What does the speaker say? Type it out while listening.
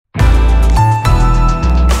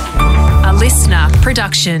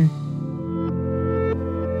production.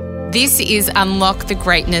 This is Unlock the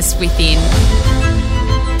Greatness Within.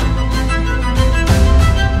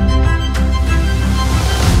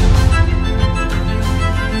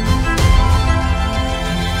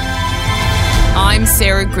 I'm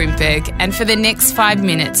Sarah Grimberg, and for the next 5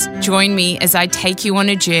 minutes, join me as I take you on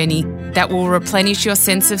a journey that will replenish your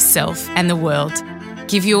sense of self and the world,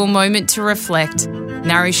 give you a moment to reflect,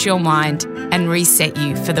 nourish your mind, and reset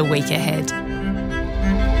you for the week ahead.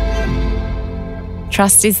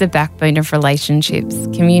 Trust is the backbone of relationships,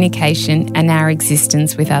 communication, and our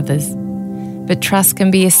existence with others. But trust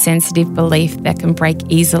can be a sensitive belief that can break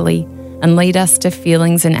easily and lead us to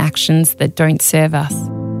feelings and actions that don't serve us.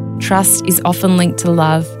 Trust is often linked to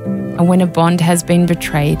love, and when a bond has been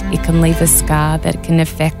betrayed, it can leave a scar that can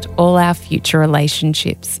affect all our future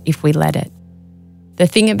relationships if we let it. The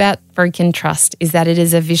thing about broken trust is that it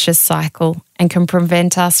is a vicious cycle and can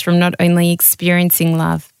prevent us from not only experiencing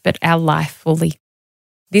love, but our life fully.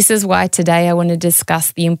 This is why today I want to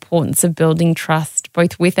discuss the importance of building trust,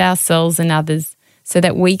 both with ourselves and others, so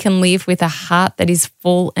that we can live with a heart that is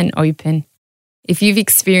full and open. If you've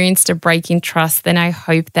experienced a break in trust, then I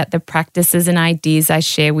hope that the practices and ideas I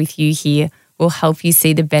share with you here will help you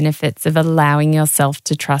see the benefits of allowing yourself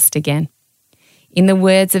to trust again. In the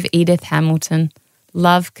words of Edith Hamilton,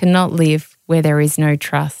 love cannot live where there is no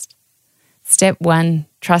trust. Step 1,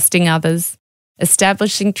 trusting others.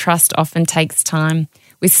 Establishing trust often takes time.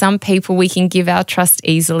 With some people, we can give our trust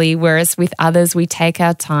easily, whereas with others, we take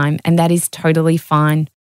our time, and that is totally fine.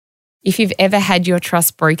 If you've ever had your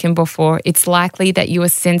trust broken before, it's likely that you are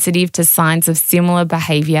sensitive to signs of similar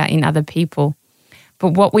behaviour in other people.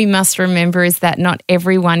 But what we must remember is that not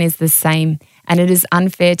everyone is the same, and it is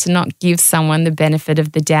unfair to not give someone the benefit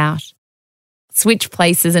of the doubt. Switch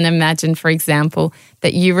places and imagine, for example,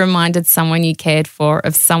 that you reminded someone you cared for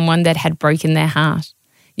of someone that had broken their heart.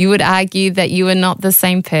 You would argue that you are not the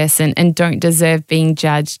same person and don't deserve being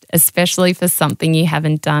judged, especially for something you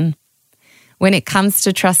haven't done. When it comes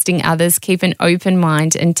to trusting others, keep an open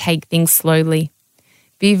mind and take things slowly.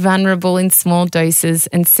 Be vulnerable in small doses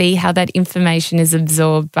and see how that information is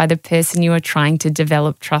absorbed by the person you are trying to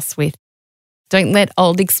develop trust with. Don't let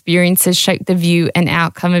old experiences shape the view and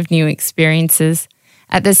outcome of new experiences.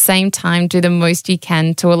 At the same time, do the most you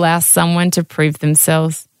can to allow someone to prove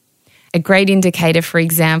themselves. A great indicator, for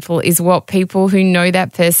example, is what people who know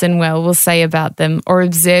that person well will say about them or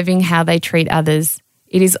observing how they treat others.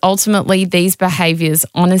 It is ultimately these behaviours,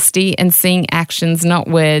 honesty and seeing actions, not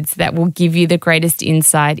words, that will give you the greatest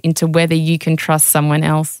insight into whether you can trust someone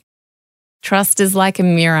else. Trust is like a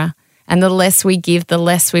mirror, and the less we give, the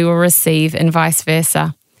less we will receive, and vice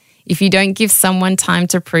versa. If you don't give someone time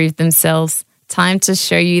to prove themselves, time to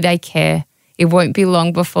show you they care, it won't be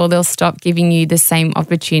long before they'll stop giving you the same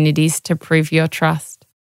opportunities to prove your trust.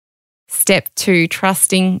 Step 2,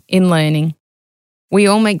 trusting in learning. We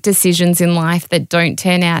all make decisions in life that don't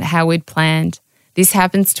turn out how we'd planned. This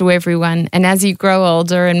happens to everyone, and as you grow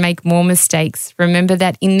older and make more mistakes, remember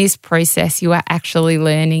that in this process you are actually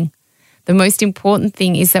learning. The most important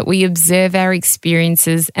thing is that we observe our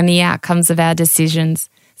experiences and the outcomes of our decisions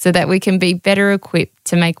so that we can be better equipped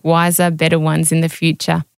to make wiser, better ones in the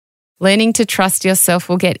future. Learning to trust yourself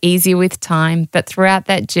will get easier with time, but throughout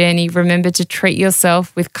that journey, remember to treat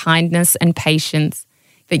yourself with kindness and patience.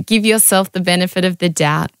 But give yourself the benefit of the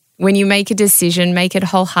doubt. When you make a decision, make it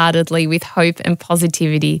wholeheartedly with hope and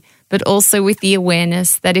positivity, but also with the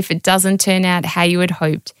awareness that if it doesn't turn out how you had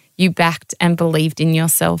hoped, you backed and believed in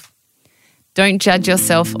yourself. Don't judge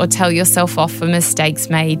yourself or tell yourself off for mistakes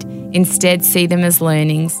made. Instead, see them as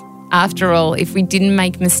learnings. After all, if we didn't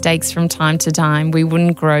make mistakes from time to time, we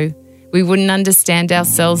wouldn't grow. We wouldn't understand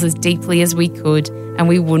ourselves as deeply as we could, and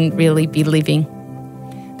we wouldn't really be living.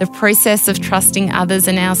 The process of trusting others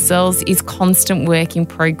and ourselves is constant work in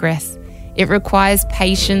progress. It requires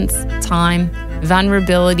patience, time,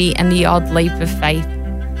 vulnerability, and the odd leap of faith.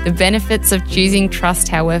 The benefits of choosing trust,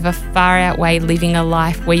 however, far outweigh living a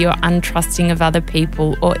life where you're untrusting of other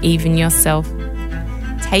people or even yourself.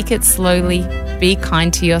 Take it slowly, be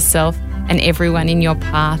kind to yourself and everyone in your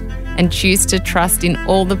path, and choose to trust in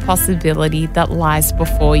all the possibility that lies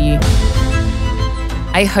before you.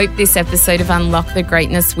 I hope this episode of Unlock the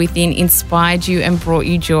Greatness Within inspired you and brought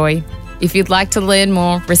you joy. If you'd like to learn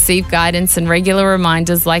more, receive guidance and regular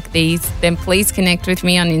reminders like these, then please connect with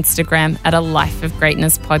me on Instagram at A Life of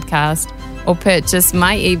Greatness Podcast, or purchase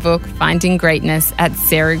my ebook, Finding Greatness, at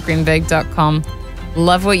sarahgrimberg.com.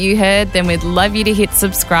 Love what you heard? Then we'd love you to hit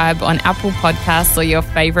subscribe on Apple Podcasts or your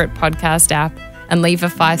favourite podcast app and leave a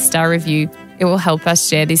 5-star review. It will help us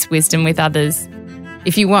share this wisdom with others.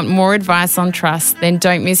 If you want more advice on trust, then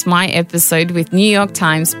don't miss my episode with New York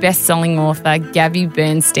Times bestselling author Gabby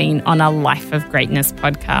Bernstein on our Life of Greatness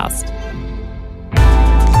podcast.